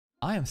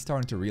I am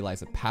starting to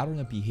realize a pattern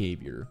of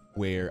behavior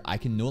where I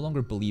can no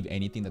longer believe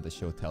anything that the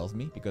show tells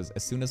me, because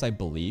as soon as I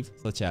believe,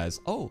 such as,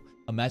 oh,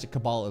 a magic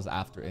cabal is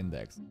after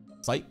Index.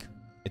 Psych,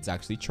 it's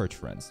actually church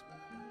friends.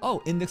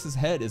 Oh, Index's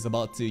head is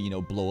about to, you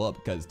know, blow up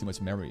because too much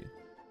memory.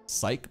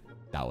 Psych,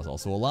 that was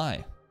also a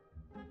lie.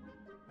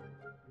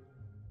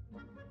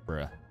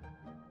 Bruh,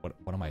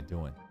 what am I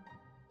doing?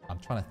 I'm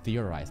trying to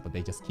theorize, but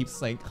they just keep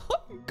saying,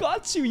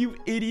 got you, you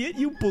idiot.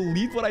 You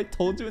believed what I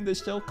told you in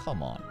this show?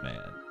 Come on, man.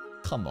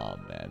 Come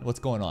on, man. What's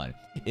going on?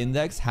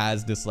 Index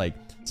has this like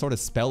sort of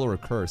spell or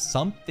curse,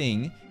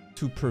 something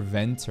to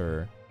prevent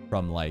her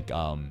from like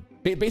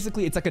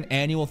basically it's like an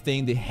annual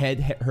thing. The head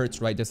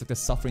hurts, right? There's like the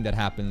suffering that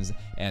happens,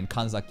 and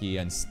Kanzaki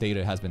and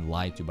Stater has been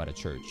lied to by the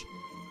church,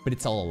 but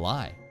it's all a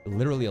lie,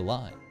 literally a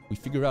lie. We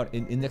figure out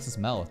in Index's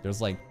mouth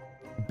there's like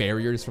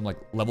barriers from like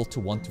level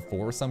 1 to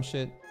 4 or some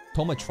shit.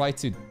 Toma tried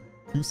to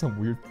do some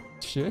weird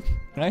shit,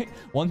 right?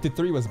 1 to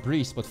 3 was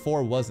breached, but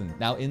 4 wasn't.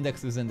 Now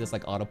Index is in this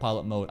like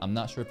autopilot mode. I'm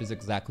not sure if it's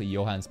exactly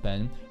Johan's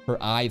pen.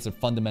 Her eyes are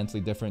fundamentally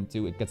different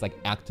too. It gets like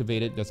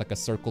activated. There's like a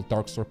circle,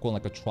 dark circle,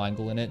 and like a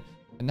triangle in it.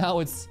 And now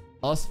it's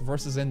us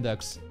versus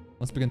Index.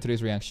 Let's begin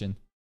today's reaction.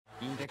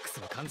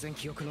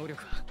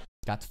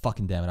 God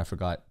fucking damn it, I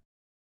forgot.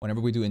 Whenever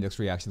we do Index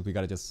reactions, we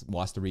gotta just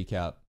watch the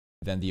recap,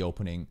 then the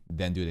opening,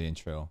 then do the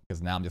intro.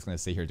 Because now I'm just gonna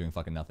sit here doing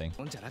fucking nothing.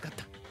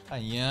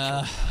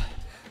 Yeah.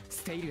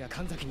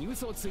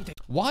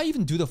 Why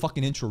even do the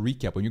fucking intro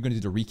recap when you're gonna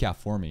do the recap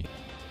for me?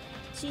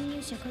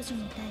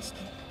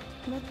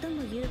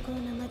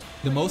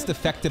 The most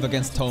effective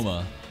against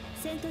Toma.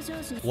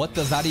 What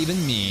does that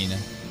even mean?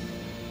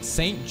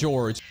 Saint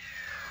George.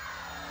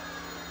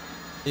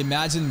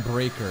 Imagine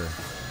Breaker.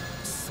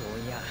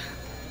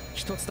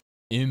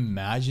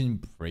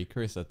 Imagine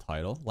Breaker is the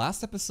title.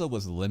 Last episode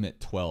was Limit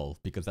 12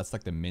 because that's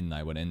like the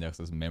midnight when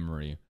Index's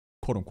memory,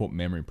 quote unquote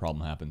memory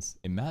problem happens.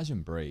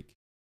 Imagine Break.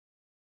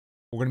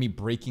 We're gonna be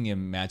breaking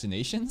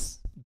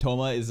imaginations?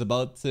 Toma is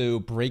about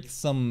to break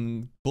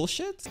some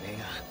bullshit?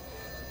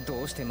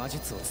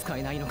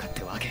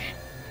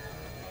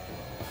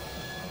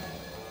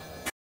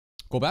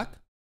 Go back?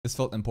 This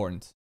felt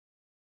important.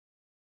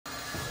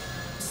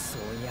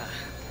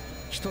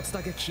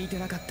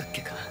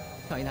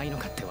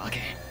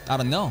 I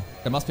don't know.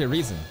 There must be a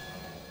reason.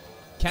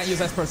 Can't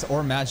use experts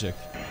or magic.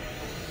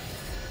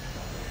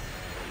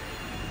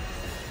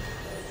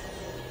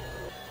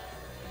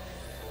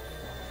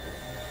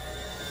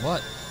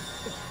 What?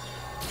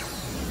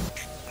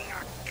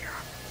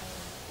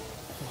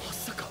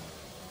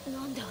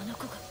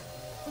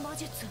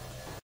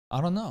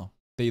 I don't know.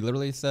 They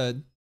literally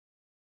said,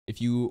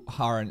 if you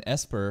are an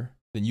Esper,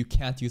 then you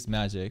can't use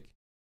magic,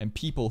 and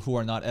people who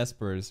are not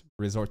Espers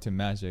resort to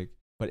magic.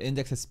 But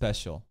Index is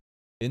special.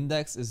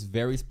 Index is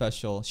very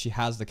special. She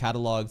has the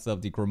catalogs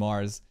of the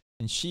grimoires,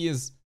 and she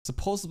is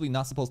supposedly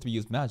not supposed to be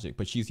used magic,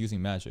 but she's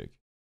using magic.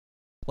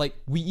 Like,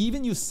 we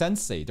even use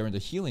Sensei during the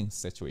healing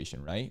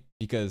situation, right?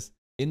 Because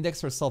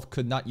Index herself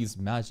could not use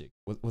magic.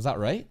 Was that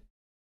right?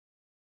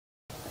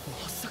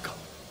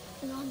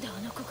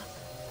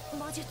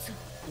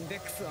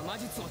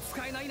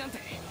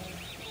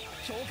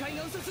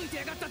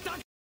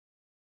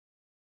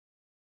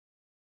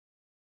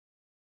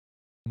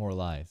 More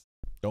lies.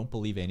 Don't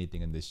believe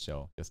anything in this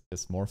show.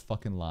 Just more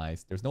fucking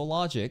lies. There's no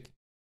logic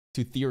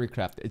to theory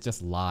craft. It's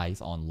just lies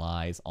on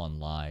lies on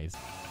lies.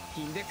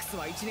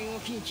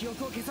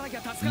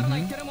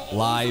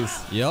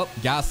 Lies. Yep.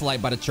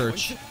 Gaslight by the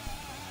church.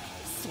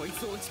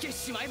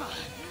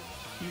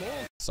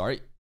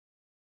 Sorry.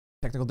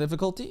 Technical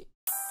difficulty?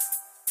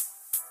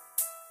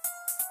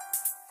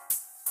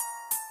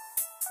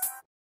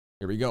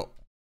 Here we go.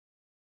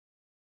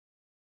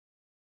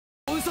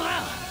 That's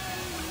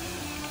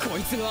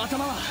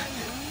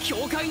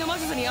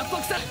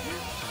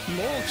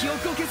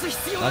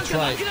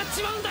right.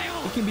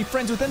 We can be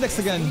friends with Index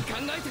again.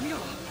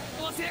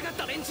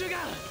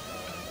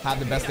 Have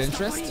the best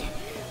interest?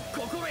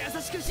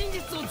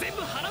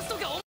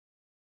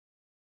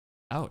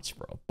 Ouch,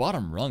 bro.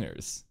 Bottom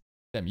rungers.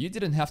 Damn, you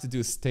didn't have to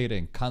do State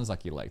and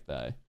Kanzaki like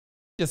that.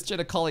 Just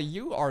Chitakali,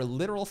 you are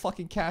literal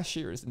fucking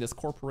cashiers in this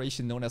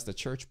corporation known as the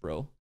church,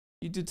 bro.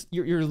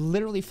 You're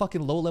literally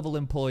fucking low-level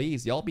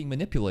employees. Y'all being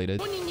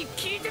manipulated.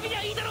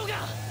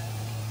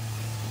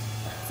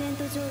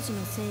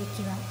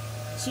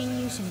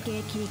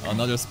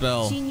 Another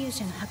spell.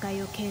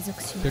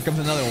 Here comes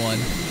another one.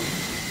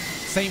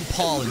 St.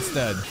 Paul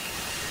instead.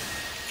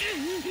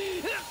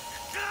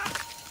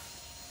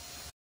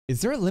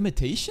 Is there a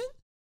limitation?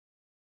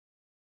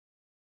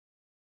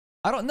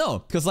 I don't know,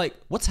 because like,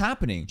 what's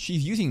happening?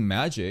 She's using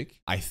magic,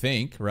 I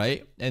think,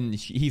 right? And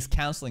he's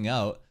canceling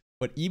out,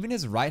 but even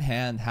his right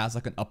hand has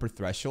like an upper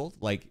threshold.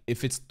 Like,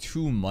 if it's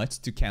too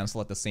much to cancel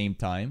at the same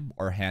time,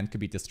 our hand could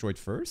be destroyed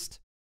first.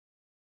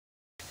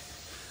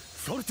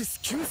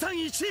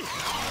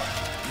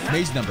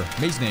 Mage number,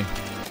 mage name.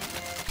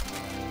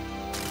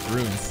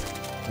 Runes.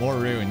 More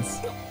runes.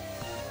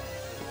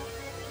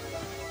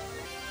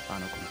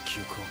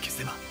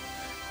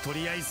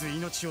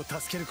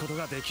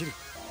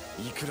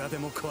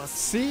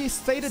 See,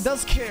 Stated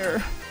does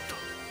care.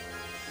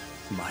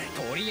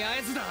 とりあ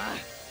えずだ。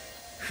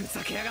ふ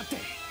ざけやがって。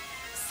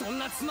そん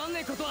なつまんね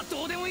えことは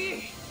どうでもい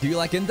い。 Do you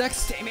like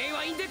Index? てめえ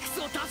はインデックス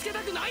を助け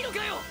たくないの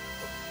かよ。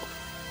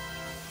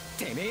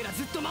てめえら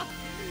ずっと待っ。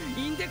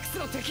インデックス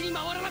の敵に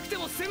回らなくて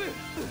も済む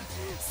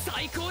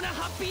最高な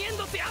ハッピーエン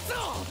ドってやつ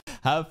を。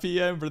 Happy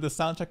Ember, the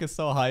soundtrack is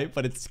so hype,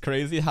 but it's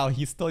crazy how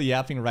he's still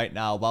yapping right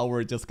now while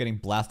we're just getting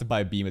blasted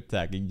by a beam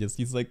attack. And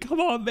he's like, come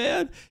on,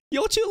 man.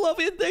 Don't you love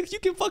Index? You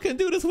can fucking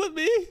do this with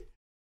me.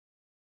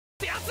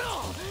 やつ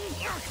を。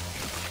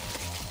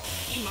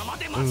今ま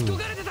で待ち焦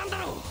がれてたんだ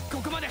ろう。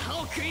ここまで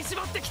歯を食いし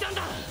ばってきたん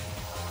だ。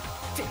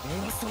てめ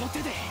えはその手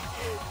で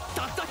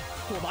たった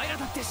お前ら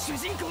だって主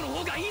人公の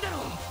方がいいだろ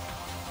う。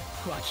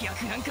脇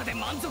役なんかで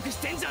満足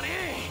してんじゃね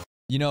え。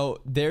 You know,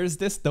 there's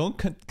this, don't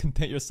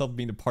content yourself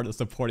being a part of the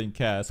supporting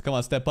cast. Come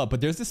on, step up.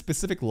 But there's this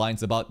specific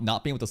lines about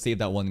not being able to save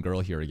that one girl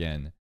here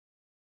again.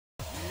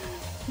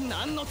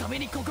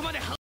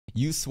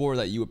 You swore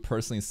that you would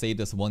personally save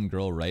this one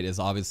girl, right? Is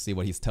obviously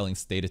what he's telling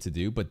Stata to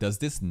do. But does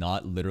this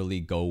not literally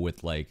go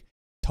with like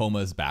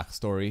Toma's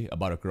backstory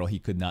about a girl he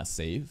could not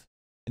save?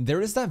 And there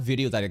is that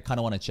video that I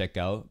kind of want to check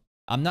out.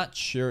 I'm not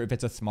sure if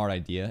it's a smart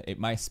idea. It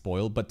might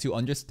spoil, but to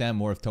understand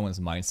more of Toma's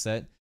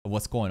mindset, of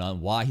what's going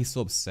on, why he's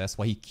so obsessed,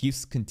 why he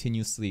keeps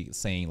continuously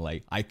saying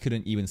like, I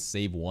couldn't even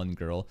save one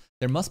girl.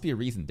 There must be a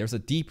reason. There's a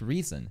deep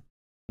reason.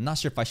 I'm not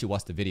sure if I should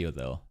watch the video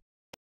though.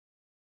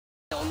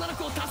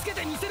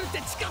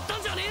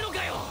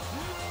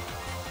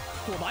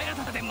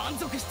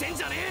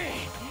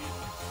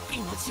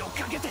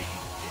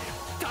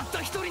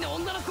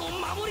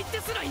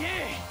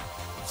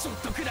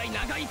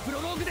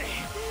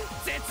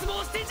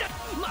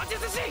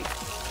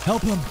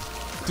 Help him!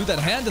 Dude, that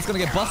hand is gonna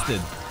get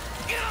busted.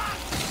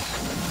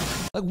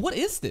 Like, what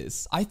is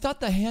this? I thought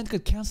the hand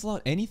could cancel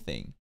out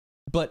anything.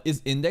 But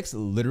is Index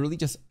literally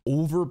just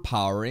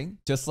overpowering?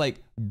 Just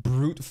like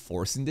brute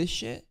forcing this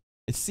shit?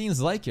 It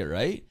seems like it,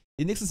 right?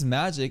 Index's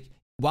magic,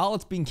 while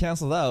it's being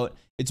canceled out,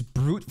 it's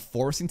brute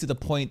forcing to the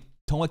point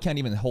Toma can't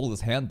even hold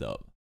his hand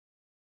up.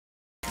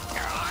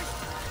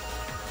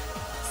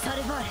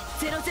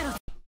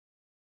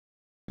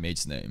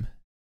 Mage's name.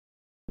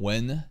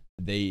 When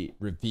they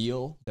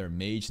reveal their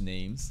mage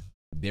names,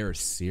 they're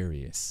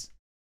serious.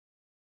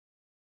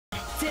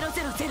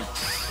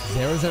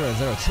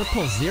 000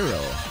 triple 0.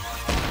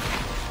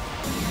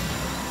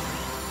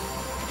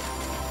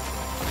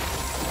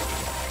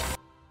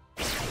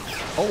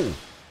 Oh,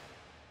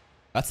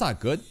 that's not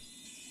good.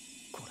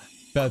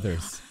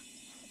 Feathers.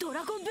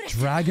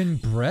 Dragon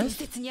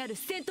breath?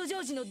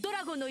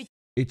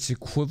 It's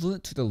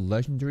equivalent to the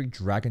legendary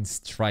dragon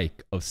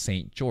strike of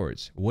St.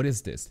 George. What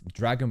is this?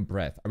 Dragon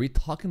breath. Are we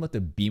talking about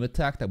the beam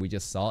attack that we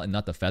just saw and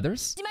not the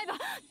feathers?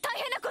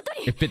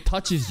 If it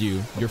touches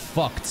you, you're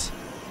fucked.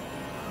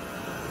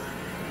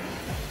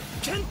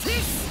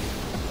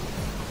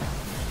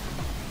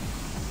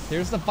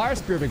 Here's the fire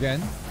spirit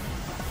again.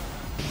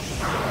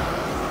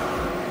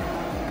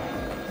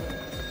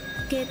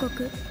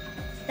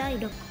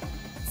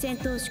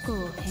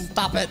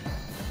 Stop it!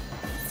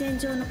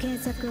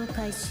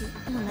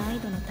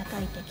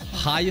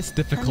 Highest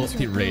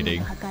difficulty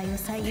rating.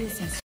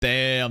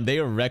 Damn, they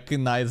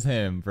recognize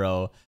him,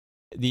 bro.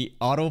 The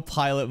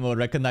autopilot mode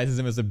recognizes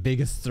him as the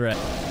biggest threat.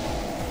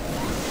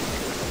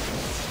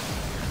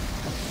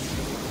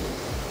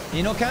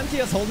 You know,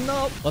 Kantia's holding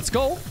up. Let's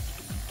go.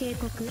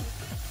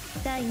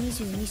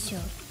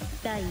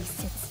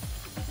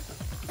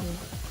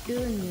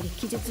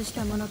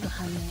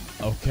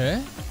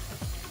 Okay.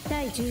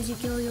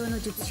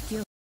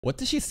 What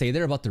did she say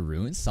there about the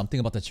runes? Something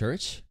about the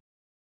church?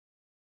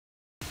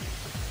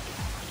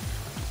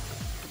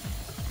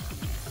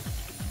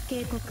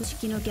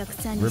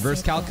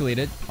 Reverse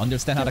calculated.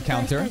 Understand how to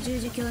counter.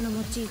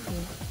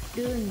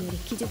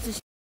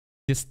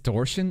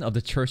 Distortion of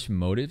the church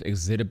motive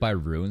exhibited by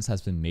runes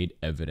has been made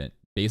evident.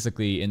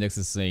 Basically, Index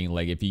is saying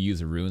like if you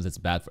use runes, it's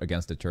bad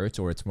against the church,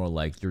 or it's more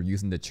like you're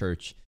using the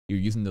church, you're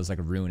using those like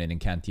rune and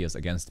incantias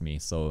against me,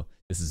 so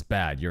this is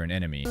bad, you're an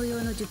enemy.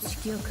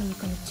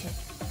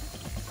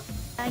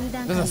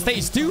 There's a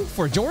stage 2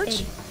 for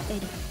George?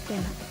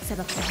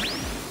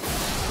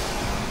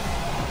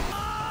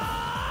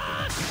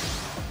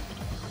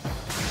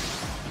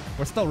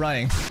 We're still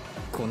running.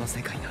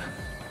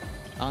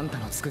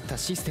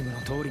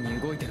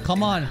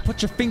 Come on,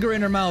 put your finger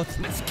in her mouth.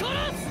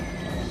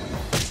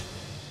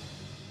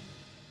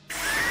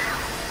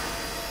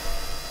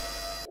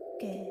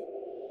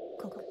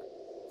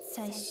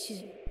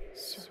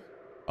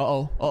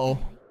 Uh-oh, uh-oh.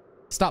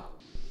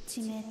 Stop.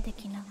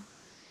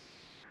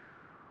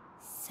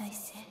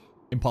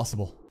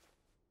 Impossible.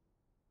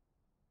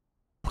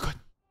 Oh, God.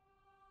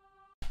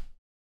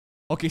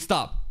 Okay,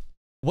 stop.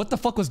 What the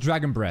fuck was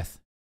Dragon Breath?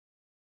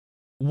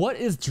 What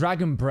is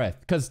Dragon Breath?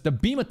 Because the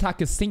beam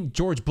attack is St.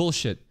 George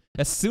bullshit.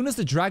 As soon as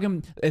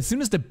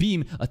the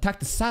beam attacked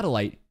the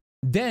satellite,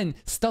 then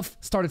stuff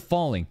started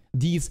falling.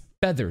 These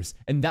feathers.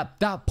 And at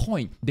that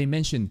point, they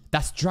mentioned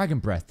that's Dragon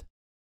Breath.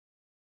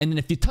 And then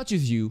if it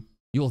touches you,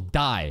 you'll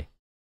die.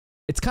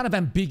 It's kind of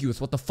ambiguous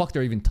what the fuck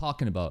they're even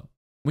talking about.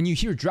 when you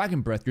hear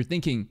Dragon Breath, you're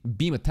thinking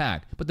beam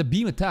attack. But the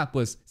beam attack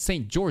was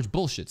St. George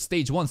bullshit.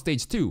 Stage 1,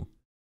 stage 2.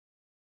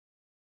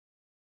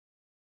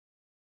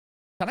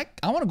 I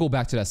want to go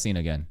back to that scene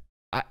again.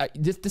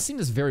 This scene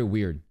is very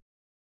weird.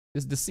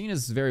 This scene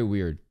is very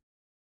weird.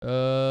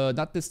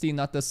 Not this scene,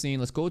 not this scene.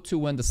 Let's go to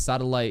when the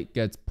satellite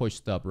gets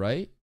pushed up,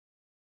 right?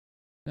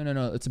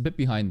 No. It's a bit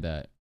behind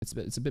that.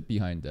 It's a bit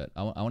behind that.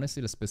 I want to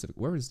see the specific.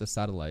 Where is the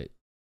satellite?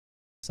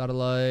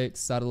 Satellite.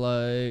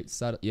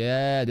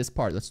 Yeah, this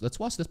part. Let's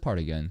watch this part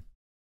again.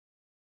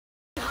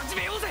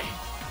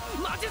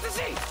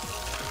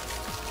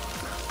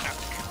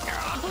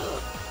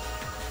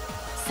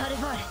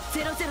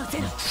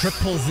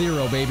 Triple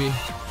zero, baby.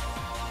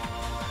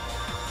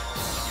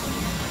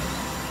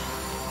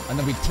 And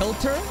then we tilt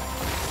her.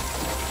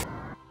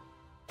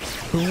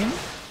 Boom.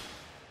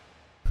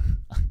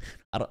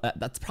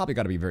 That's probably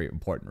got to be very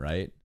important,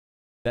 right?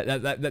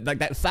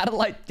 That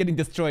satellite getting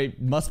destroyed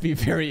must be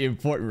very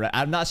important, right?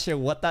 I'm not sure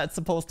what that's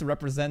supposed to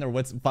represent or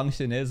what its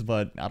function is,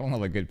 but I don't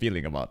have a good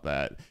feeling about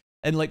that.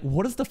 And like,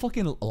 what is the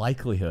fucking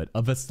likelihood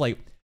of us, like,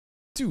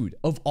 dude,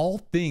 of all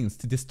things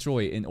to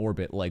destroy in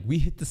orbit, like we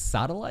hit the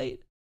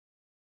satellite?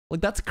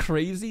 Like, that's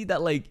crazy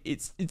that like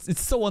it's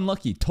so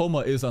unlucky. Toma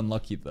is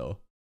unlucky though.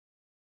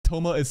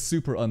 Toma is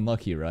super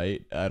unlucky,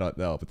 right? I don't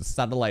know, but the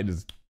satellite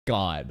is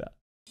gone.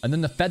 And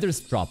then the feathers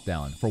drop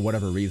down for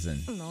whatever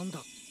reason.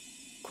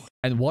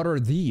 And what are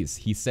these?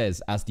 He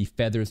says as the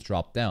feathers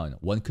drop down.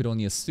 One could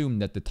only assume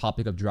that the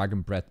topic of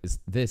Dragon Breath is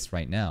this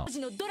right now.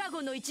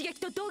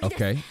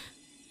 Okay.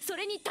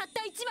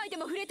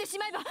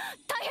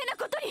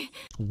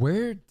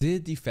 Where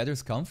did the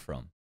feathers come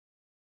from?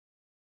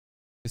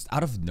 Just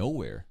out of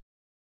nowhere.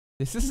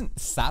 This isn't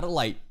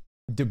satellite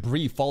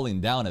debris falling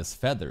down as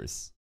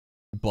feathers,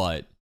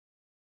 but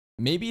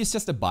maybe it's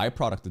just a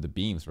byproduct of the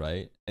beams,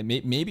 right? And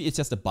maybe it's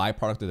just a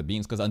byproduct of the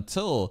beams, because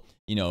until,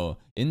 you know,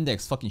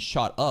 Index fucking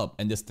shot up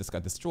and this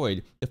got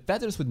destroyed, the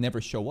feathers would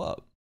never show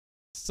up.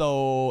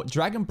 So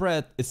Dragon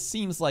Breath, it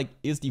seems like,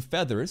 is the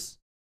feathers.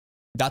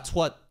 That's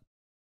what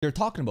they're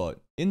talking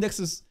about. Index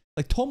is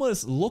like, Toma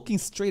is looking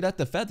straight at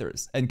the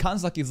feathers, and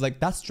Kanzaki is like,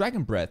 that's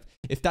Dragon Breath.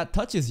 If that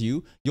touches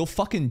you, you'll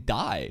fucking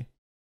die.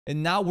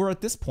 And now we're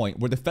at this point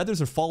where the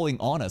feathers are falling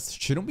on us.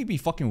 Shouldn't we be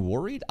fucking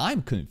worried?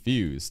 I'm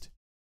confused.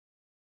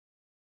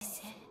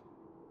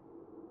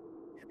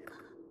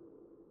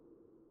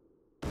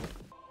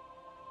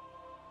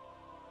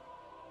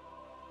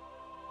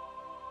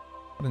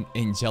 What an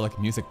angelic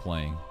music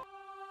playing.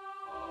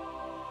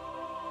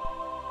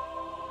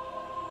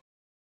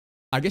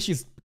 I guess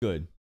she's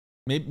good.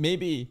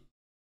 Maybe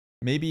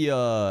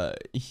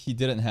he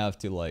didn't have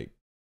to like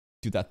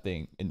do that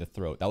thing in the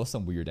throat. That was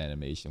some weird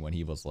animation when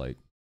he was like,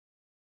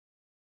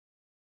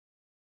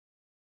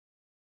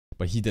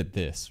 but he did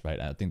this, right?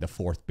 I think the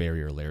fourth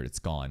barrier layer, it's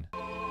gone.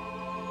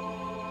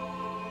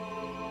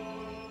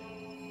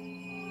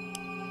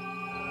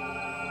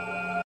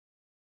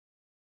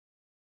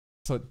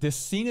 So this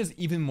scene is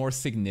even more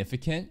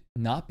significant,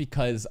 not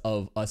because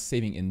of us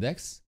saving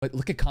Index, but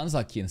look at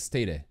Kanzaki and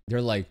State.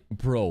 They're like,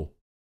 bro,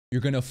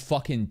 you're gonna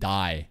fucking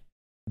die.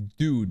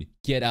 Dude,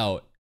 get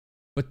out.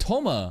 But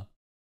Toma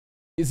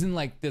is in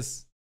like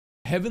this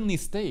heavenly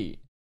state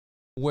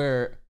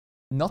where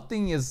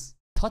nothing is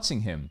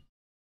touching him.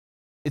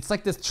 It's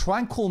like this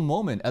tranquil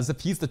moment, as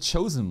if he's the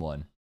chosen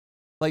one.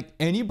 Like,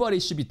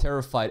 anybody should be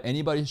terrified.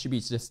 Anybody should be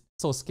just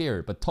so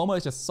scared. But Toma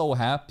is just so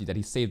happy that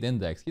he saved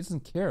Index. He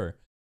doesn't care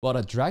about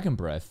a Dragon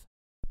Breath.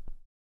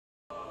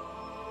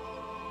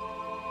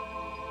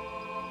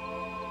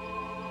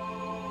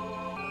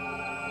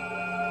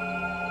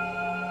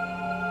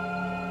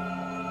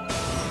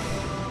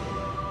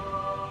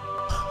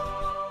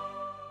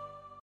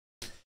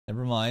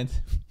 Never mind.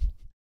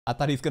 I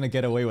thought he's gonna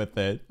get away with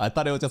it. I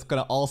thought it was just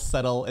gonna all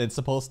settle, and it's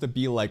supposed to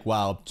be like,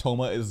 wow,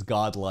 Toma is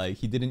godlike.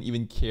 He didn't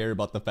even care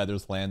about the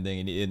feathers landing,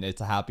 and it's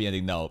a happy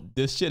ending. No,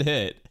 this shit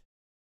hit.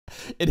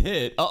 It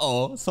hit.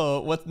 Uh-oh.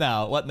 So what's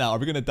now? What now? Are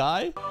we gonna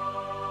die?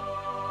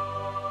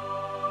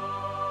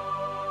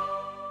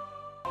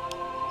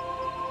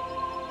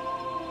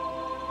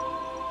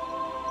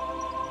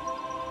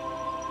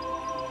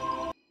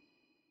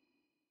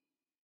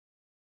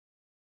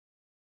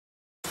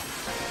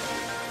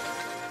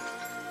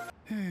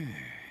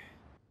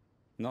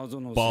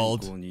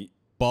 Bald.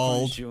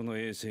 Bald.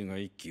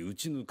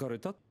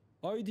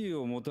 アイディ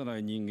アを持たな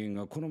い人間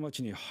がこの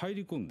町に入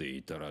り込んで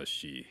いたら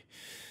し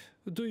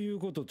い。という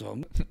こととは、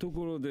と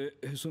ころで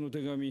その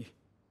手紙、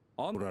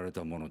あられ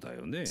たものだ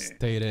よね。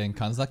State and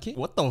Kanzaki?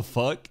 What the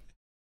fuck?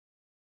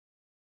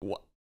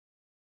 What?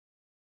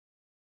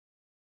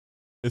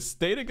 Is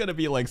State gonna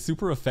be like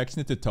super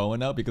affectionate to Toma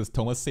now because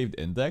Toma saved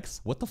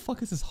Index? What the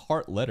fuck is his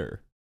heart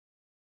letter?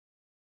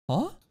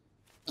 Huh?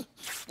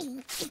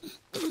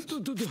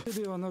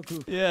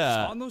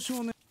 Yeah.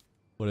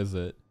 What is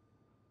it?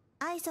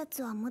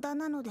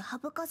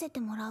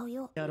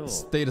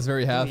 State is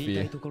very happy.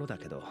 You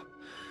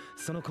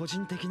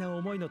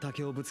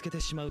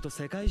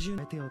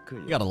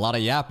got a lot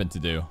of yapping to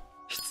do.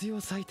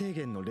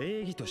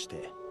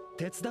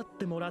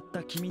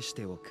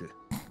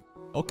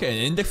 Okay,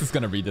 an index is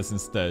gonna read this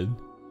instead.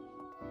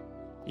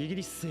 イギ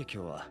リス正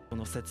教はこ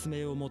の説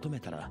明を求め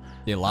たら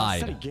They あっ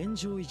さ lied. り現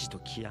状維持と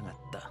来やがっ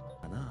た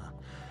かな。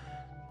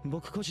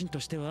僕個人と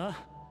しては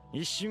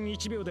一瞬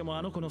一秒でも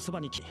あの子のそば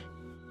に来、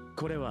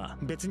これは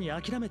別に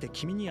諦めて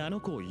君にあ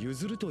の子を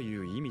譲るとい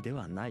う意味で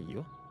はない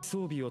よ。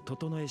装備を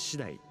整え次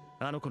第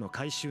あの子の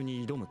回収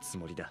に挑むつ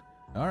もりだ。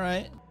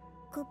 Alright.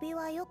 首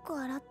はよく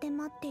洗って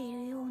待ってい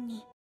るよう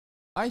に。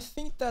 I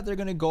think that they're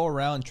gonna go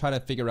around and try to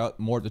figure out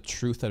more of the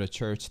truth of the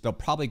church. They'll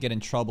probably get in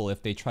trouble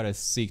if they try to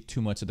seek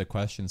too much of the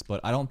questions, but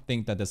I don't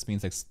think that this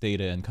means like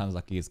Stata and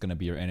Kanzaki is gonna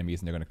be your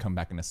enemies and they're gonna come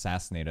back and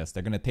assassinate us.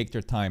 They're gonna take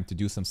their time to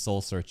do some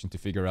soul searching to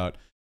figure out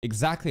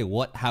exactly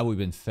what have we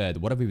been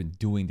fed, what have we been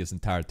doing this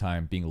entire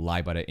time, being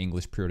lied by the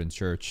English Puritan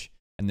church,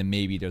 and then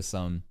maybe there's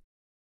some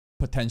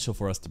potential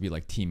for us to be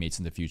like teammates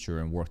in the future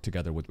and work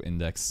together with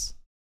Index.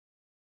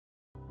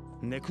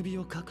 寝首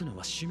をかくの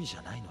は趣味じ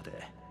ゃないので。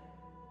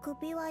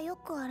首はよ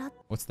く洗っ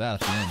What's that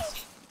at the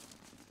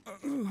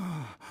end?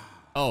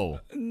 Oh,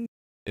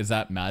 is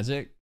that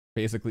magic?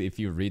 Basically, if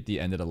you read the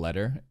end of the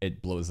letter,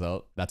 it blows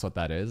up. That's what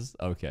that is?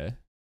 Okay.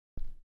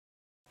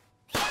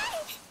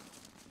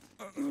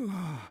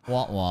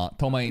 Wah wah.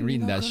 Toma ain't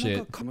reading that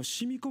shit.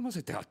 染み込ま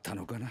せてあった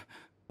のかな。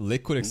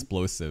 Liquid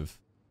explosive.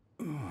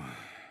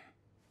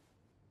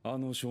 あ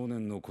の少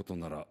年のこと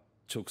なら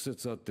直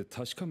接会って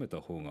確かめた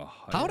方が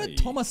How 早 did い。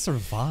 Toma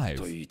survive?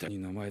 と言いたい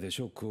名前で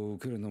ショックを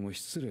受けるのも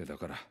失礼だ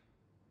から、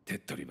手っ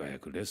取り早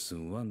くレッス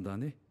ン1だ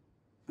ね。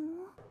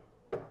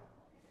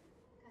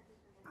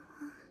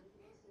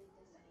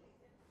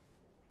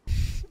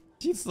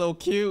She's so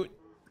cute.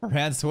 Her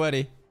hand's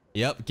sweaty.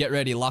 Yep, get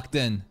ready, locked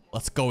in.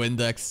 Let's go,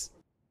 Index.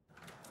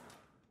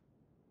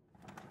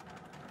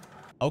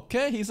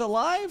 Okay, he's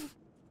alive?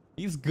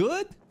 He's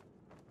good?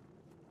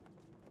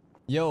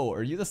 Yo,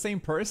 are you the same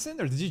person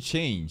or did you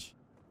change?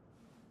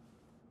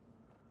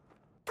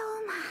 トー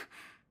マ。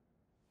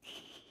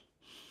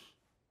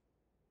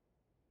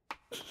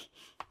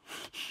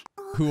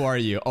Who are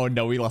you? Oh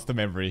no, we lost the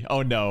memory.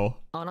 Oh no.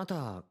 あな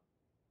た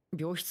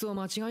病室を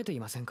間違えてい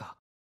ませんか？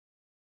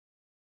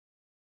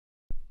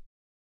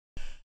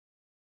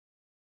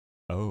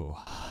 Oh.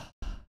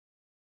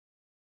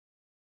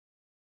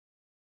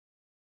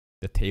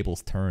 The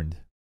table's turned.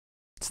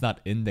 It's not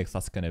Index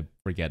that's gonna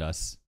forget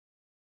us.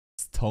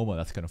 It's Toma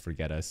that's gonna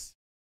forget us.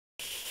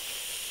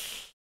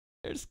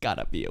 There's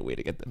gotta be a way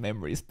to get the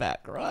memories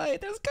back, right?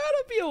 There's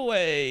gotta be a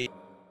way.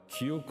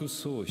 記憶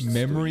喪失と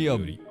いう Memory よ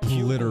り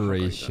記憶破壊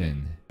だね。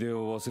 obliteration. で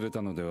を忘れ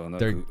たのではな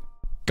They're く、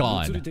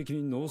物理 gone. 的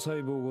に脳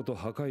細胞ごと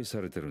破壊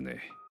されてるね。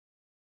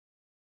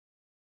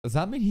 Does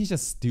that mean he's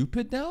just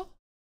stupid now?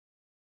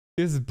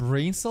 His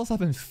brain cells have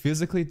been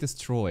physically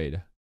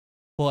destroyed.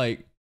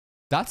 Like,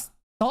 that's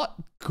not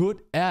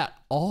good at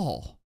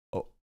all.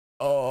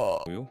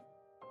 Oh. よ。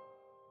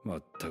ま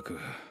ったく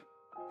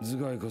頭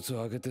蓋骨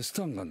を上げてス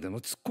タンガンで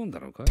も突っ込んだ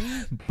のかい？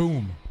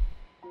 Boom.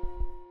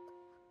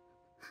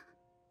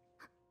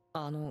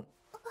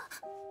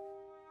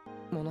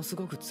 ものす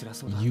ごく辛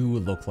そうだ。 You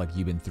look like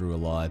you've been through a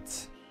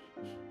lot.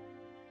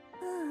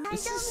 うん、大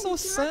This 丈 is 夫 so に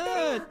決まってる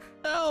sad. よ。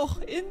 No,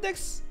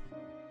 Index.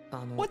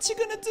 What you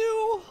gonna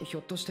do? ひょ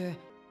っとして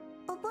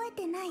覚え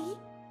てない？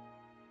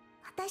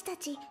私た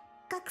ち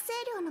学生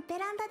寮のベ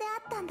ランダで会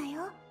ったんだ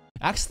よ。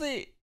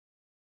 Actually,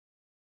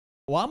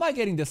 why am I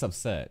getting this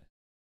upset?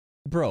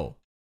 Bro,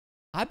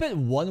 I bet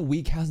 1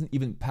 week hasn't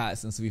even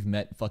passed since we've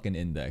met fucking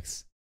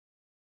Index.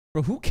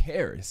 Bro, who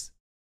cares?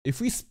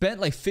 If we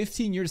spent like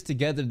 15 years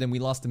together, then we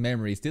lost the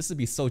memories. This would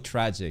be so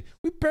tragic.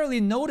 We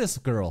barely know this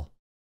girl.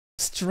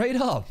 Straight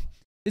up.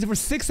 We're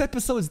 6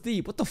 episodes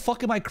deep. What the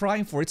fuck am I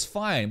crying for? It's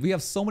fine. We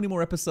have so many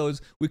more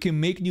episodes. We can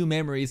make new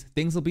memories.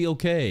 Things will be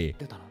okay.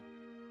 出たの？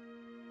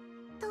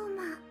トー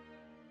マ、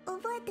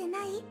覚えて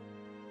ない？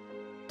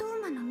ト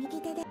ーマの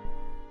右手で。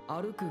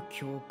歩く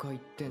教会っ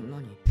て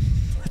何？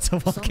 That's a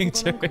fucking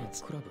散歩かなんか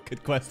church. のクラブ？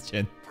 Good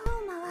question. ト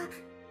ーマは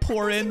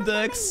Poor 私のた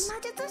めに Index.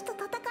 魔術師と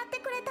戦って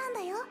くれたん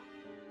だよ。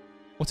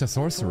 What's a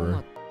sorcerer?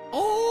 エクス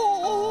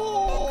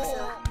Oh!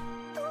 は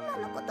トー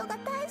マのことが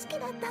大好き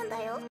だったん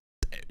だよ。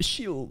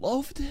 She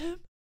loved him?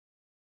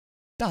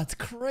 That's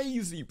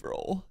crazy,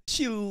 bro.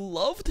 She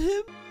loved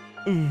him?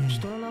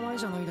 人の名前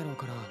じゃないだろう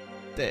から。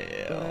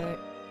 Damn.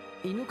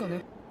 俺犬か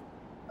ね？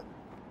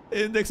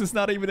 Index is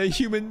not even a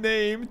human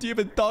name. Do you have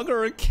a dog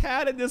or a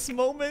cat in this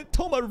moment?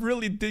 Toma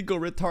really did go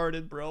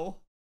retarded, bro.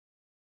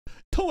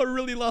 Toma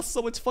really lost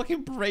so much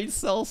fucking brain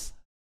cells.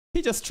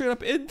 He just straight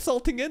up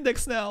insulting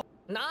Index now.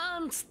 な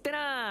んつって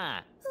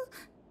な。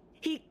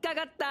引っか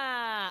かっ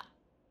た。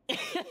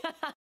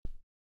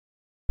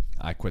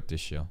 I quit this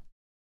show.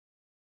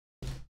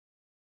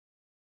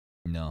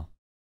 No.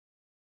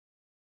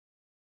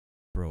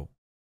 Bro.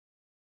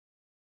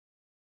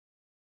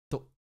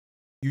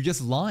 You're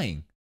just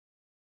lying.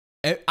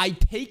 I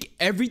take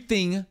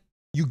everything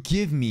you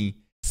give me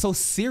so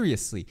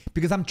seriously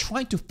because I'm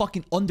trying to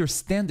fucking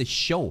understand the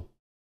show.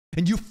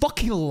 And you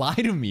fucking lie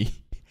to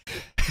me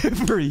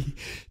every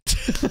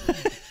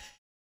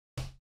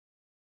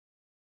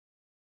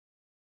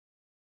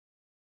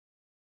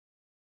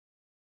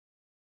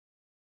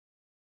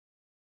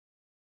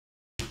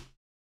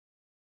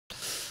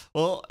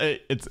Well,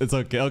 it's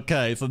okay.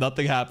 Okay, so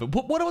nothing happened.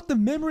 But what about the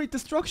memory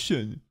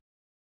destruction?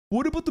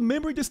 What about the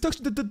memory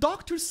destruction that the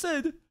doctor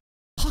said?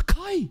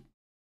 Hakai!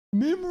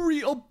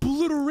 Memory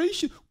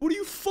obliteration? What do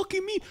you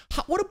fucking mean?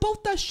 What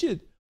about that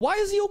shit? Why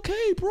is he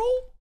okay, bro?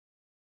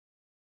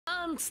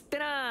 なんつって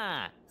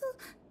な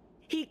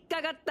引っ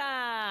かかっ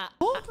た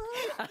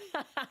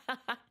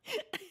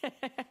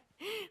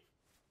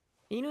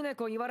犬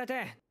猫言われ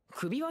て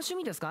首は趣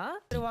味ですか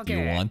You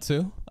want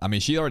to? I mean,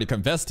 she already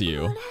confessed to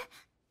you.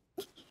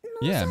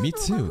 Yeah, me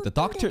too. The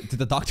doctor... Did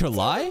the doctor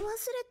lie? 忘れ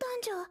た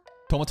んじゃ。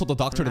 Toma told the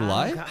doctor to なん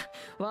lie? か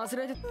忘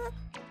れてだ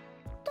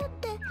っ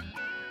て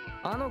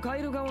あのカ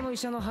エル顔の医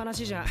者の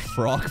話じゃ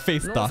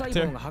Frog-faced 脳細胞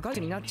doctor? が破壊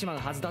になっちまう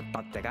はずだった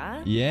って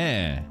か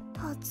Yeah.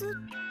 はず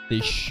They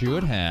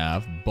should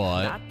have,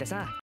 だ but... って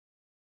さ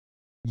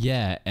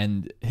Yeah,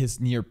 and his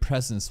near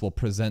presence will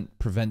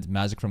prevent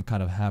magic from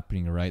kind of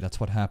happening, right? That's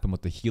what happened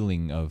with the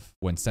healing of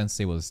when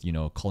Sensei was, you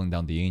know, calling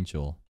down the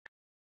angel.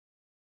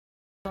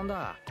 なん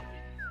だ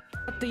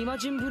だってイマ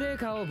ジンブレー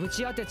カーをぶ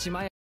ち当てち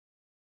まえ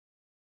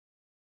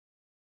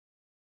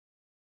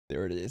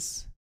There it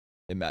is.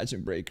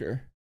 Imagine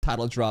Breaker.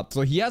 Title drop.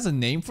 So he has a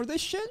name for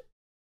this shit?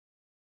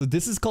 So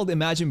this is called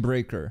Imagine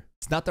Breaker.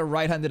 It's not the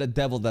right-handed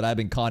devil that I've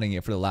been calling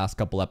it for the last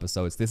couple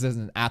episodes. This is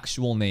an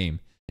actual name.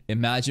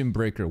 Imagine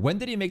Breaker. When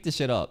did he make this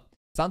shit up?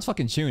 Sounds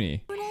fucking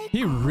chuny.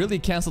 He really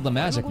canceled the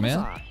magic,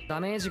 man. ダ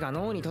メージが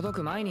脳に届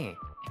く前に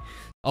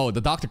Oh, the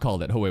doctor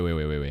called it. Oh,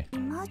 wait. イ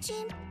マジ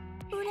ン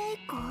ブレイ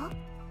カ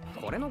ー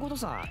これのこと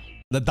さ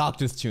The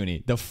doctor's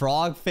chuny. The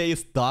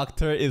frog-faced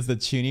doctor is the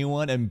chuny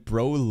one, and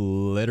bro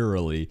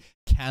literally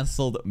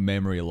canceled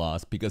memory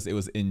loss because it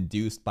was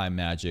induced by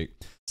magic.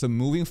 So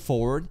moving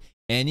forward,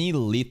 any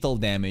lethal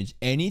damage,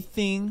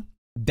 anything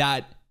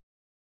that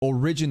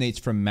originates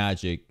from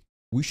magic,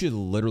 we should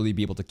literally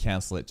be able to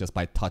cancel it just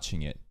by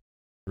touching it,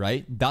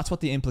 right? That's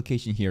what the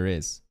implication here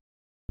is.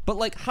 But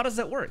like, how does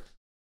that work?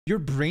 Your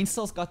brain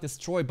cells got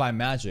destroyed by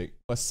magic,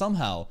 but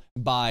somehow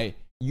by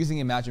using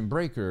Imagine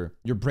Breaker,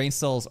 your brain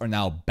cells are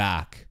now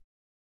back.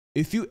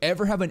 If you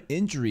ever have an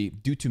injury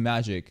due to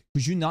magic,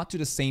 could you not do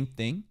the same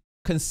thing?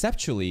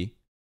 Conceptually,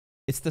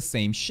 it's the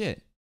same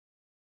shit.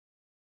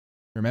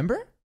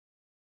 Remember?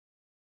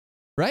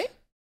 Right?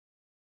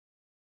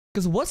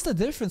 Because what's the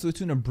difference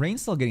between a brain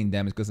cell getting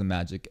damaged because of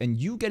magic and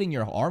you getting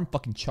your arm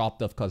fucking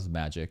chopped off because of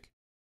magic?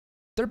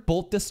 They're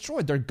both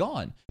destroyed. They're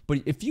gone.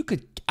 But if you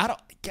could...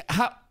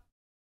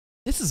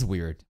 This is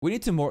weird. We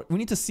need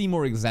to see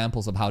more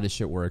examples of how this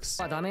shit works.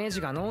 ダメー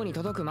ジが脳に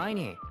届く前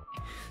に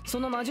そ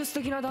の魔術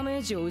的なダメ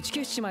ージを打ち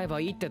消しちまえば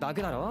いいってだ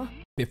けだろ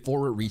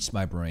Before it reached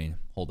my brain.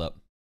 Hold up.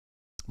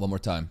 One more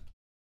time.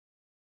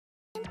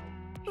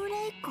 ブ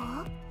レイカ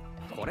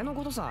ーこれの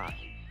ことさ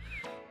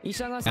医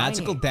者が最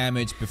後 Magical に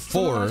damage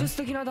その魔 before... 術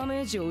的なダ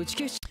メージを打ち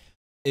消し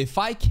If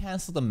I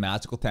cancel the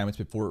magical damage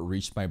before it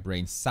reached my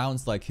brain,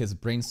 sounds like his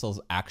brain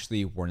cells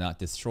actually were not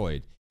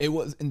destroyed. It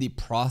was in the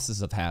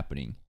process of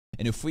happening.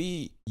 And if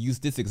we use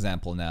this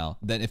example now,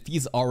 then if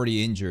he's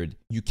already injured,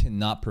 you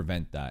cannot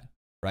prevent that,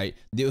 right?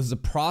 There was a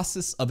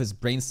process of his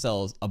brain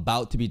cells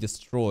about to be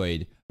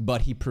destroyed,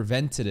 but he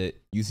prevented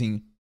it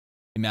using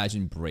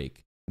Imagine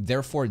Break.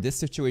 Therefore, this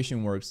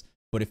situation works.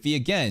 But if he,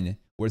 again,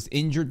 was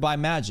injured by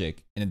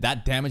magic, and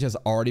that damage has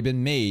already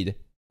been made,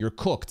 you're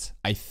cooked,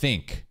 I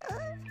think.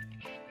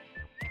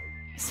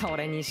 そ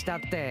れにしたっ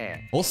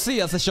て We'll see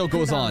as the show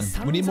goes on.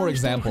 We need more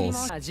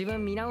examples. 自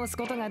分見直す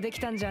ことができ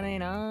たんじゃねえ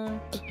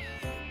な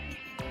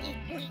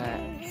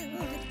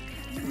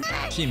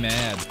She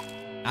mad.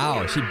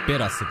 Ow, she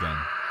bit us again.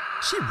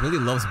 She really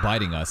loves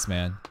biting us,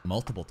 man.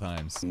 Multiple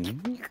times.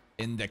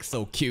 Index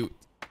so cute.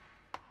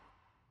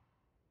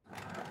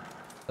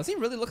 Does he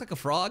really look like a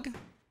frog?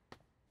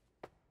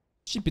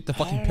 She bit the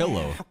fucking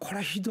pillow. こ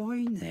れひど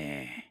い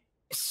ね。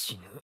死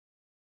ぬ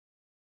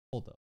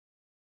Hold up.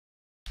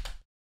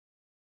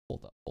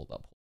 Hold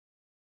up.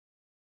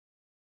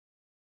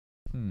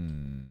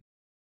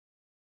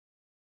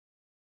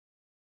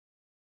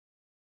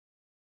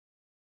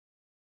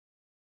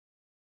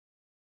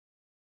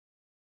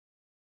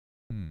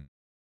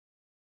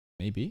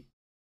 Maybe.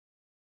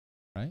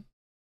 Right?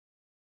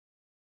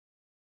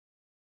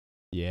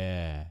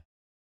 Yeah.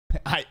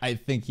 I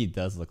think he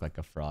does look like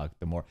a frog.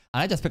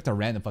 I just picked a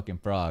random fucking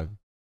frog.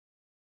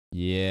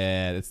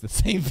 Yeah, it's the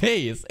same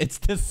face. It's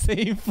the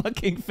same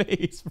fucking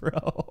face,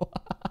 bro.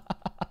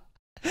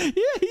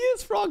 Yeah, he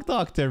is Frog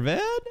Doctor, man.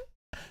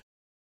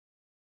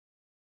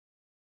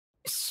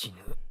 死ぬ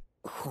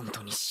本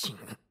当に死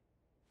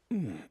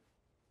ぬ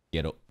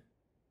Get it.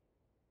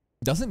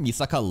 Doesn't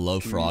Misaka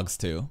love frogs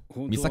too?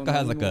 Misaka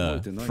has like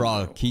a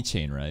frog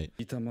keychain, right?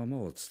 いたまま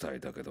を伝え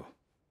たけど。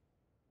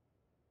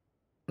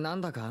な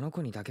んだかあの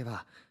子にだけ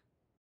は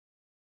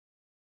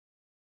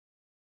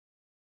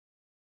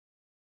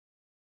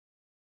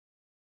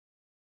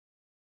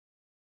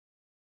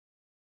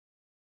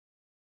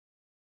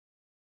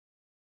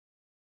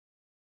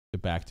The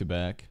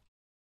back-to-back.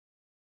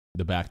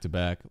 The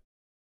back-to-back.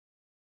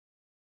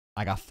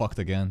 I got fucked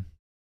again.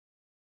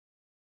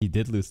 He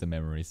did lose the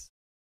memories.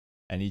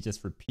 And he's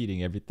just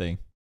repeating everything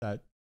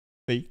that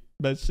they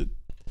mentioned.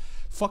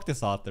 Fuck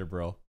this author,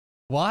 bro.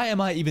 Why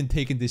am I even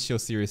taking this show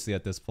seriously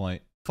at this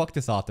point? Fuck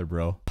this author,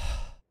 bro.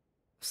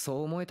 そ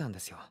う思えたんで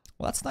すよ。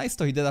 Well, that's nice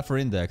though. He did that for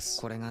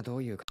Index. これがど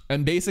ういうか。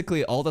 And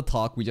basically, all the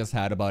talk we just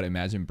had about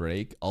Imagine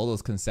Break, all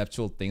those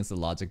conceptual things, the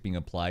logic being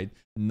applied,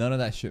 none of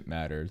that shit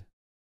mattered.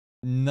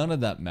 None of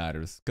that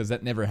matters, because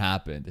that never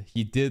happened.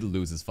 He did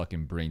lose his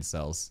fucking brain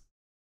cells.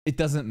 It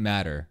doesn't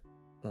matter.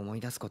 思い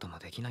出すことも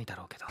できないだ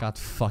ろうけど。 God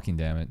fucking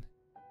damn it.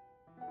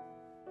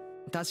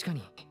 確か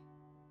に。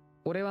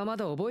俺はま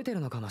だ覚えてる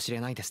のかもし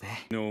れないです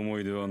ね。の思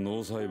い出は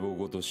脳細胞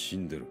ごと死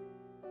んでる。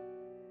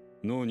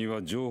脳に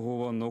は情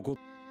報は残っ、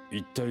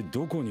一体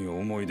どこに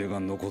思い出が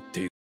残っ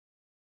ている？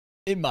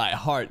 In my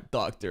heart,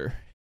 doctor.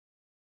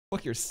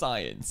 Fuck your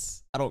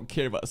science. I don't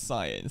care about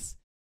science.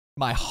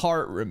 My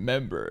heart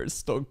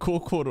remembers the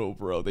kokoro,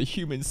 bro, the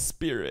human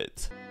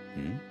spirit.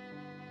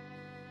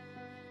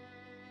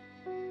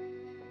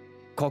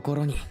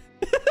 心に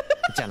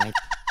じゃない。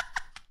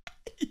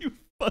 You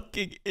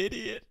fucking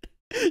idiot.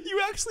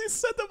 You actually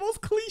said the most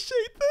cliche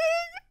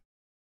thing.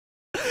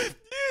 Dude,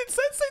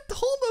 Sensei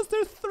told us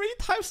there's 3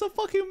 types of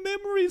fucking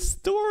memories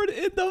stored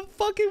in the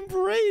fucking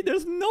brain.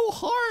 There's no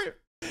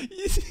heart.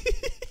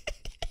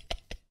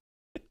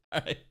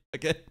 Alright,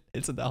 again,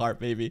 it's in the heart,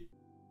 baby.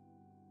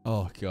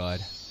 Oh, God.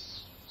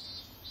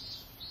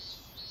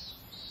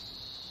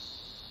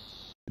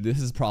 This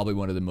is probably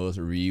one of the most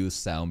reused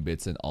sound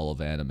bits in all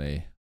of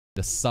anime.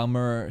 The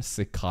summer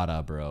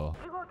cicada, bro.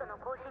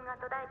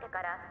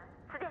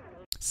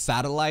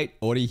 Satellite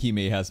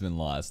Orihime has been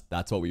lost.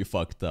 That's what we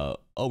fucked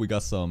up. Oh, we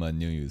got some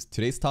news.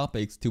 Today's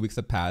topics, 2 weeks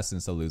have passed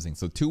since the losing.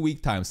 So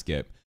 2-week time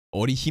skip.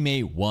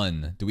 Orihime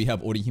 1. Do we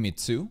have Orihime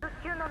 2?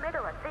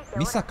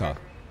 Misaka.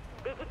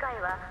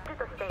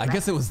 I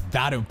guess it was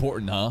that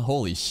important, huh?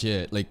 Holy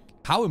shit. Like,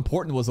 how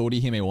important was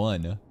Orihime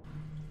 1?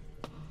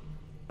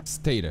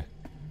 State.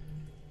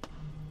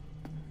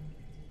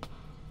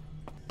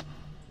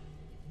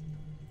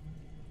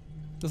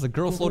 There's a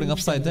girl floating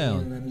upside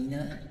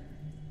down.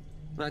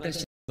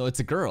 No, it's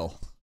a girl.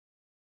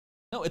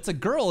 No, it's a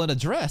girl in a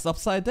dress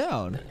upside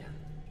down.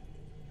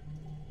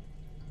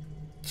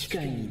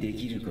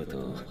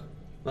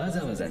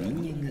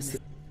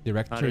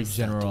 Director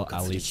General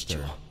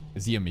Alistair.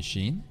 Is he a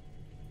machine?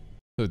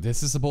 So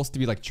this is supposed to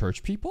be like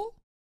church people?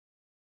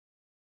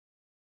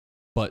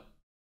 But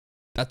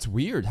that's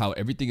weird how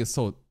everything is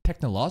so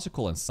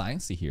technological and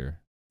sciencey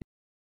here.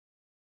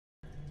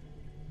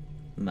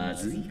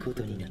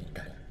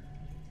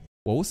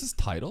 What was his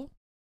title?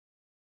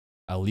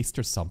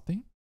 Alistair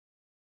something?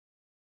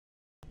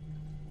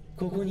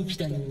 That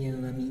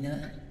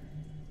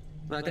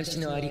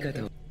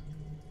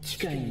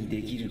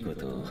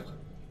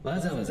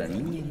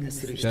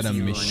a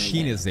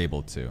machine is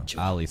able to.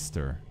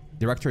 Alistair.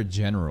 Director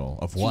General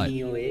of what?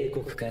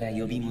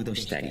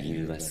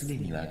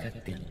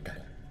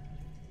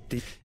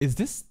 Is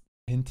this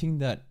hinting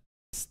that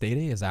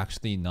Stede is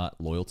actually not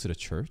loyal to the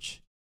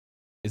church?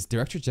 Is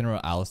Director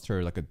General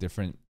Alistair like a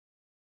different,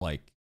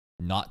 like,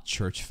 not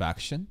church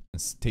faction?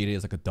 And Stede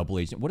is like a double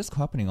agent? What is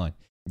happening on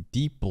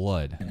Deep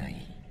Blood?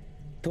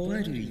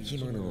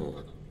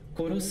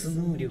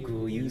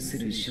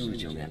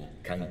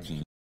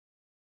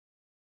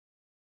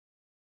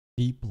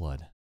 Deep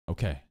Blood.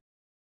 Okay.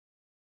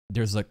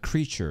 There's a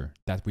creature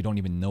that we don't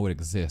even know it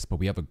exists, but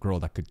we have a girl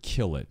that could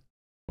kill it.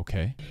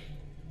 Okay.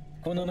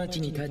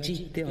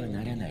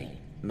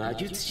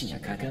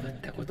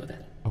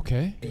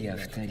 Okay.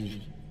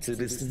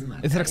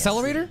 Is it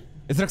accelerator?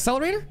 Is it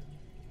accelerator?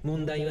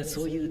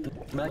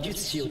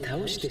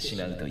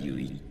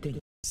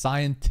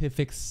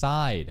 Scientific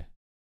side.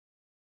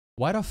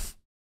 Why the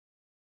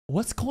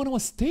what's going on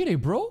with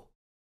Stede, bro?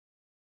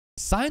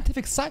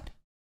 Scientific side?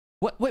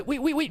 What?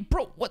 Wait,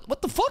 bro.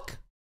 What the fuck?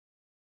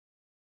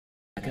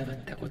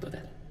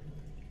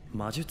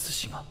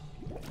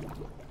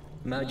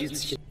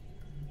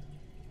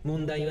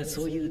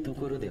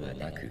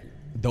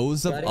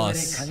 Those of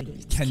us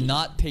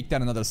cannot take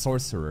down another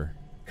sorcerer.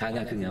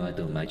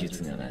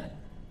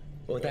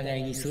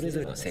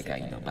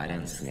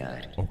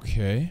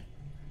 Okay.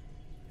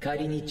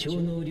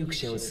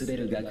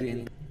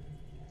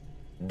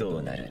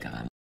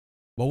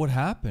 What would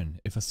happen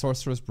if a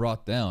sorcerer is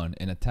brought down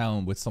in a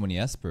town with so many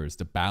espers?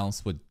 The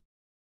balance would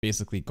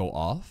basically go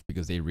off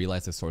because they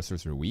realize the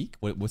sorcerers are weak?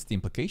 What's the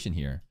implication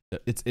here?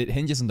 It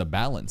hinges on the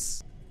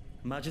balance.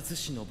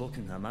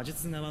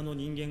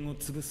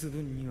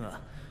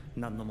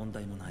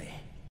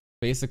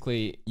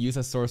 Basically, use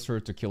a sorcerer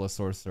to kill a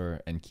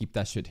sorcerer and keep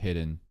that shit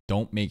hidden.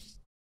 Don't make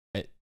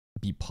it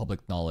be public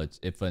knowledge.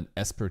 If an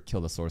esper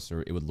killed a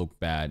sorcerer, it would look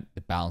bad.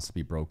 The balance would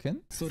be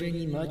broken.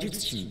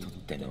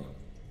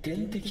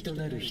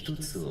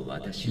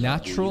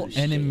 Natural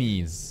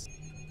enemies.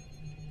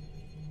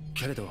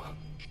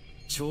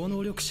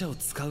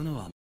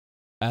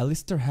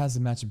 Alistair has a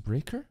magic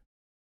breaker?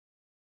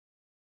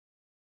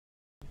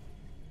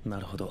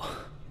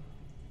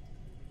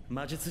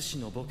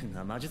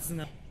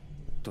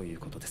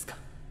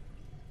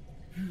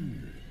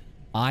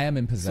 I am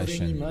in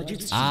possession.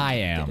 I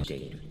am.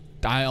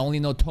 I only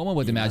know Toma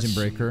with Imagine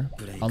Breaker.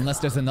 Unless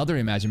there's another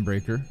Imagine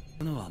Breaker.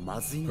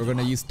 We're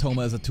gonna use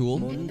Toma as a tool.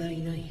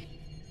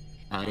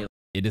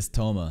 It is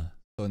Toma.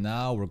 So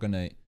now we're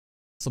gonna...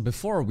 So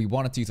before, we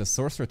wanted to use a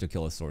sorcerer to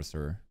kill a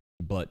sorcerer.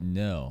 But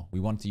no, we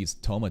wanted to use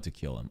Toma to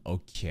kill him.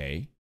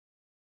 Okay.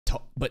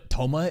 But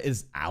Toma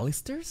is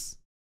Alistair's?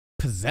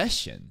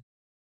 Possession?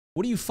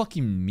 What do you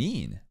fucking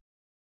mean?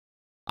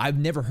 I've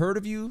never heard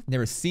of you,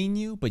 never seen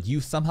you, but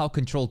you somehow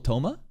control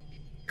Toma?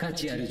 価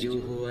値ある情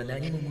報は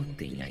何も持っ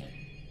ていない。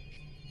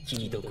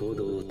君と行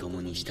動を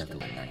共にしたと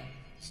はない。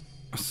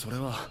それ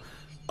は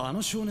あ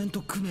の少年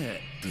と組め。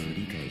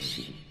理解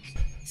し、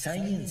再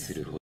現す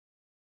るほど。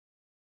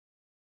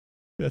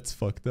That's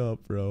fucked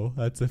up, bro.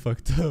 That's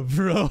fucked up,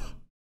 bro.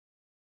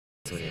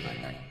 それは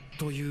ない。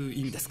という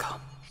意味です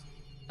か。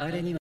あ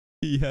れには。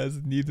He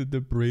has needed the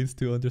brains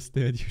to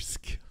understand your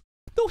skill.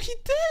 No, he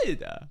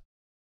did!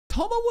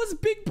 Toma was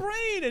big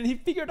brain and he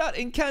figured out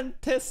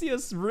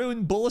Incantesius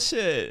rune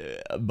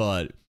bullshit.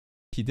 But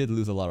he did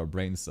lose a lot of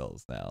brain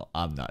cells now.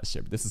 I'm not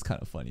sure. This is kind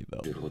of funny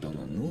though. ほど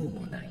の脳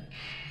もない。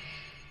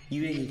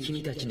故に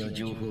君たちの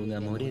情報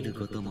が漏れる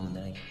ことも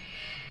ない。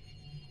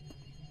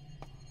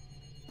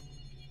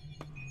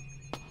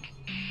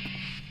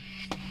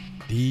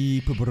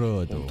Deep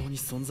blood. 本当に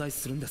存在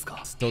するんです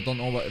か。 Still don't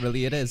know what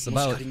really it is も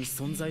し about. 仮に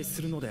存在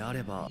するのであ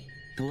れば。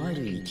とあ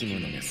る生き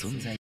物が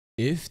存在。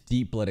If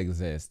deep blood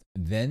exists,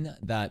 then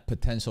that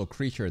potential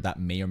creature that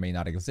may or may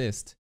not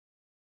exist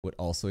would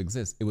also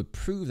exist. It would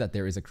prove that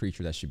there is a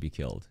creature that should be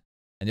killed.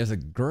 And there's a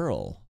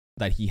girl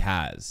that he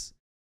has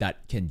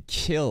that can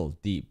kill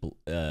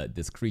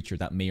this creature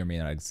that may or may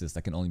not exist,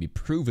 that can only be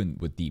proven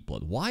with deep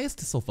blood. Why is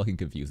this so fucking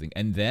confusing?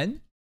 And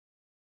then,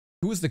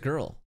 who is the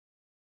girl?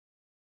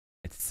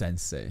 It's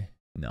Sensei.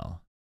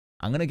 No.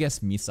 I'm gonna guess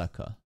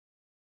Misaka.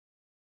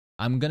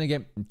 I'm gonna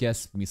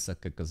guess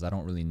Misaka because I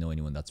don't really know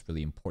anyone that's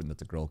really important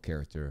that's a girl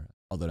character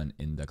other than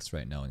Index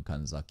right now in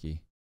Kanzaki.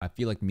 I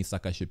feel like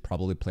Misaka should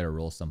probably play a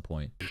role at some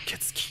point.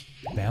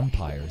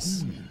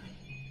 Vampires.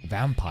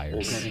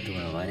 Vampires. 他と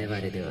は我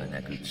々では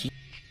なく、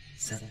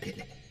さ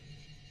て、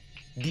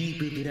ディー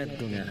プブラッ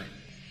ドが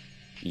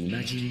イ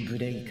マジンブ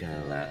レイカ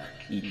ーは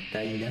一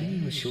体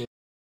何を証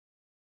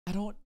I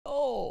don't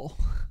know.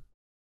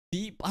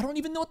 I don't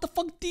even know what the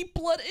fuck deep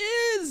blood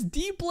is.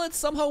 Deep blood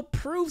somehow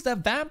proves that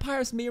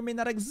vampires may or may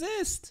not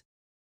exist.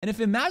 And if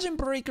Imagine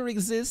Breaker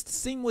exists,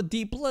 same with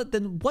deep blood,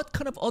 then what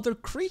kind of other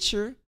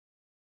creature?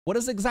 What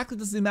exactly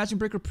does the Imagine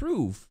Breaker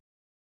prove?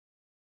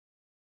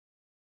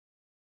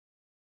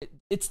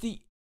 It's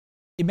the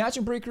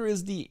Imagine Breaker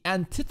is the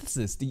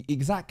antithesis, the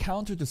exact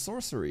counter to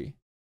sorcery.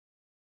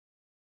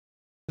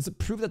 Does it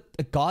prove that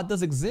a god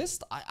does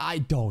exist? I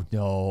don't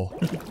know.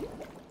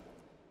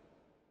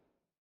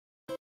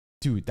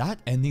 Dude, that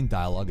ending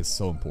dialogue is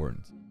so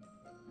important.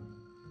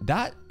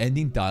 That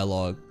ending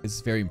dialogue is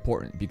very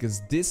important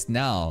because this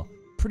now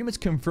pretty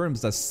much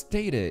confirms that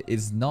Stata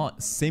is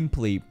not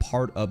simply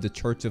part of the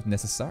Church of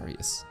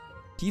Necessarius.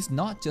 He's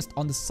not just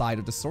on the side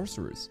of the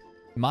sorcerers.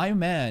 My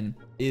man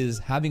is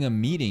having a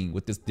meeting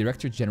with this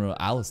Director General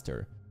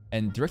Alistair,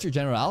 and Director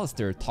General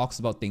Alistair talks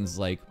about things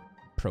like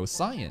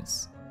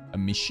pro-science,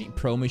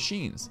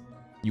 pro-machines.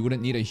 You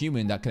wouldn't need a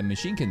human that a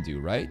machine can do,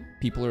 right?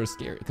 People are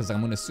scared because I'm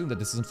going to assume that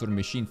this is some sort of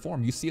machine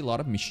form. You see a lot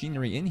of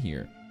machinery in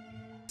here.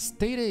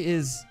 Stata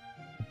is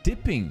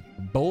dipping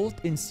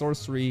both in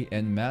sorcery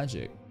and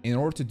magic in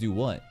order to do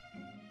what?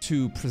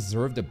 To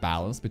preserve the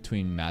balance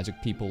between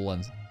magic people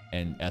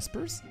and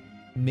espers?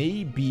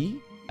 Maybe.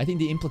 I think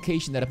the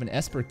implication that if an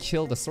esper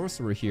killed a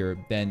sorcerer here,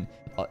 then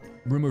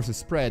rumors would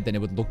spread, then it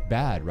would look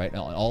bad, right? An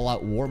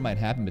all-out war might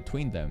happen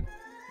between them.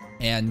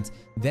 And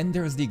then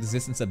there's the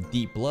existence of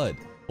deep blood.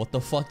 What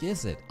the fuck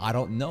is it? I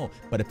don't know.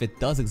 But if it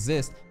does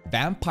exist,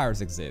 vampires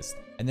exist.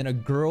 And then a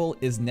girl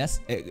is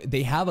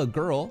they have a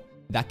girl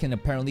that can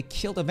apparently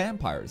kill the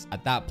vampires.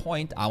 At that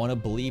point, I want to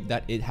believe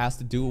that it has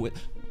to do with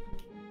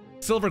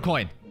silver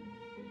coin.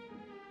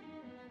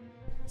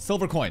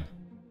 Silver coin.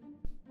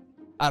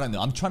 I don't know.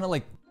 I'm trying to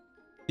like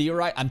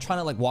theorize. I'm trying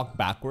to like walk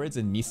backwards,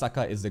 and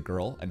Misaka is the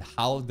girl, and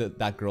how did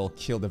that girl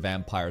kill the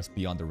vampires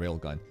beyond the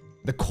railgun?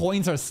 The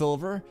coins are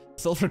silver.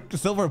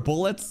 Silver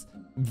bullets.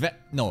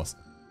 No.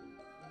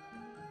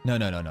 No.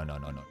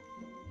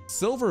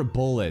 Silver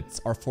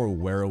bullets are for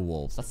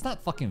werewolves. That's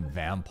not fucking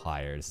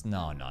vampires.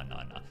 No.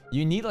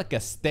 You need like a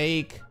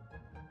steak.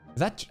 Is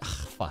that...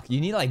 fuck. You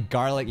need like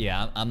garlic.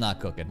 Yeah, I'm not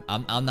cooking.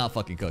 I'm not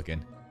fucking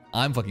cooking.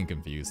 I'm fucking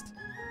confused.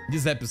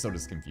 This episode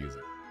is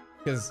confusing.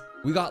 Because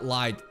we got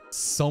lied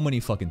so many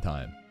fucking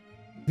times.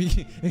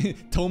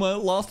 Toma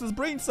lost his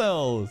brain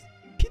cells.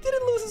 He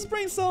didn't lose his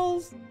brain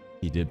cells.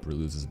 He did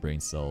lose his brain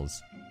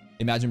cells.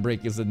 Imagine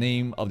Break is the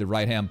name of the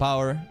right-hand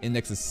power.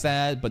 Index is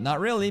sad, but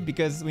not really,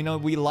 because we know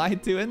we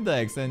lied to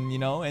Index, and you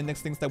know,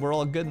 Index thinks that we're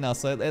all good now,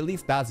 so at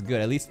least that's good.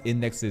 At least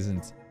Index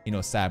isn't, you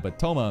know, sad. But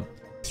Toma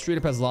straight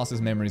up has lost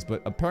his memories,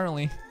 but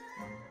apparently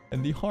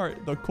in the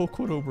heart, the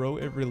Kokoro, bro,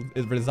 it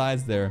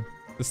resides there.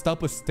 The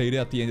stuff with Stata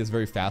at the end is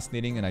very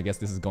fascinating, and I guess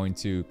this is going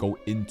to go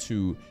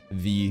into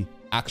the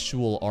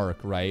actual arc,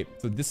 right?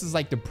 So this is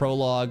like the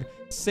prologue,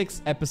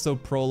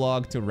 6-episode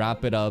prologue to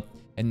wrap it up,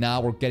 and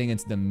now we're getting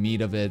into the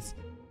meat of it.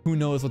 Who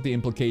knows what the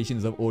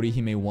implications of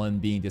Orihime 1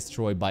 being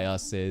destroyed by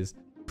us is?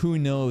 Who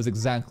knows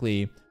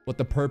exactly what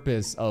the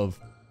purpose of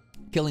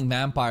killing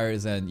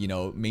vampires and, you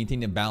know,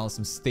 maintaining a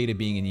balanced state of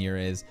being in here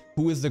is?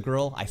 Who is the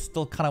girl? I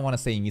still kind of want to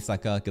say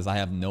Misaka because I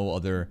have no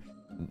other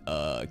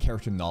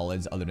character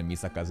knowledge other than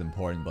Misaka is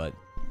important, but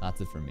that's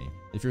it for me.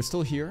 If you're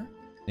still here,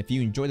 if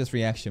you enjoyed this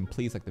reaction,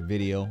 please like the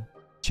video.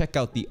 Check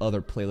out the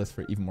other playlist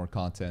for even more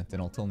content,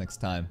 and until next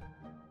time,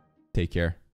 take care.